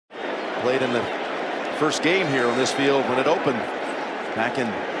Played in the first game here on this field when it opened back in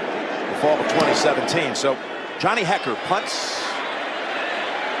the fall of 2017. So Johnny Hekker punts.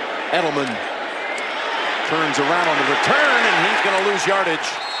 Edelman turns around on the return, and he's going to lose yardage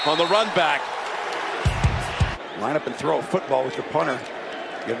on the run back. Line up and throw a football with your punter.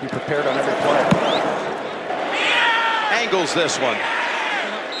 You got to be prepared on every play. Angles this one.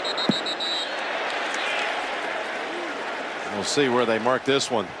 We'll see where they mark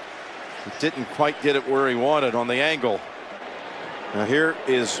this one. He didn't quite get it where he wanted on the angle. Now here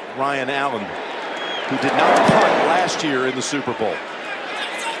is Ryan Allen, who did not punt last year in the Super Bowl.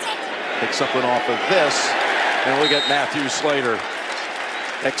 Take something off of this, and look at Matthew Slater.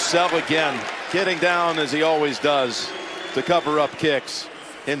 Excel again, getting down as he always does to cover up kicks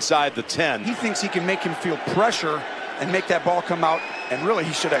inside the 10. He thinks he can make him feel pressure and make that ball come out, and really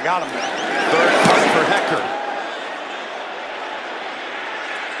he should have got him there. Third punt for Hekker.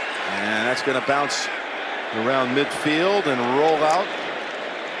 And that's going to bounce around midfield and roll out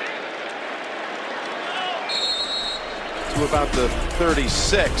to about the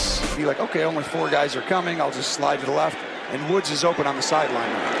 36. Be like, okay, only 4 guys are coming. I'll just slide to the left. And Woods is open on the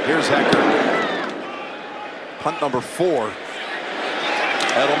sideline. Here's Hekker. Punt number 4.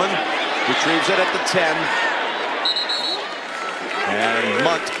 Edelman retrieves it at the 10. And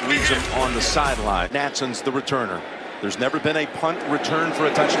Munt leaves him on the sideline. Natson's the returner. There's never been a punt return for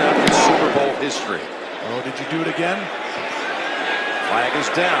a touchdown in Super Bowl history. Oh, did you do it again? Flag is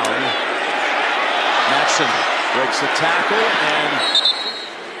down. Natson breaks the tackle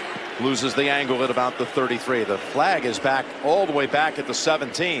and loses the angle at about the 33. The flag is back all the way back at the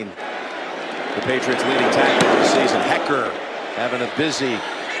 17. The Patriots' leading tackler of the season. Hekker having a busy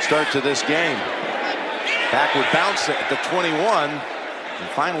start to this game. Backward bounce at the 21 and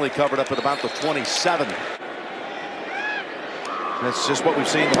finally covered up at about the 27. That's just what we've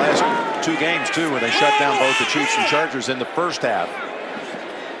seen the last 2 games too, where they shut down both the Chiefs and Chargers in the first half.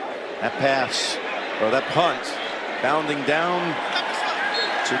 That pass, or that punt, bounding down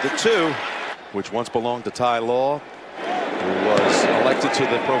to the 2, which once belonged to Ty Law, who was elected to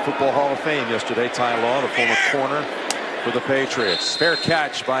the Pro Football Hall of Fame yesterday. Ty Law, the former corner for the Patriots. Fair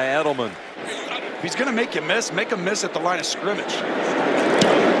catch by Edelman. If he's going to make you miss, make him miss at the line of scrimmage.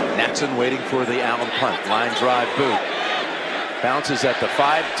 Natson waiting for the Allen punt. Line drive boot. Bounces at the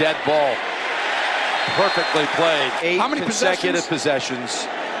 5. Dead ball. Perfectly played. 8 How many consecutive possessions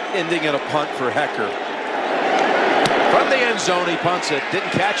ending in a punt for Hekker. From the end zone, he punts it.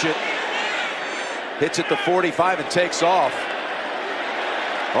 Didn't catch it. Hits at the 45 and takes off.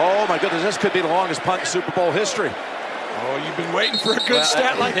 Oh my goodness, this could be the longest punt in Super Bowl history. Oh, you've been waiting for a good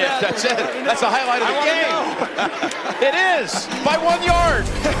stat like yeah, that. That's it. That's the highlight of the game. It is by 1 yard.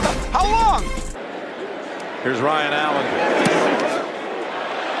 How long? Here's Ryan Allen.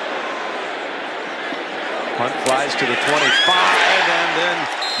 Punt flies to the 25, and then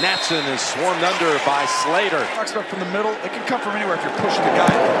Natson is swarmed under by Slater. Talks about from the middle. It can come from anywhere if you're pushing the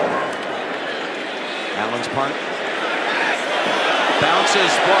guy. Allen's punt.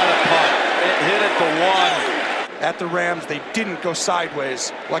 Bounces, what a punt. It hit at the 1. At the Rams, they didn't go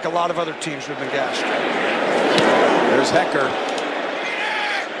sideways like a lot of other teams who have been gashed. There's Hekker.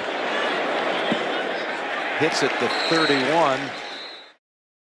 Hits at the 31.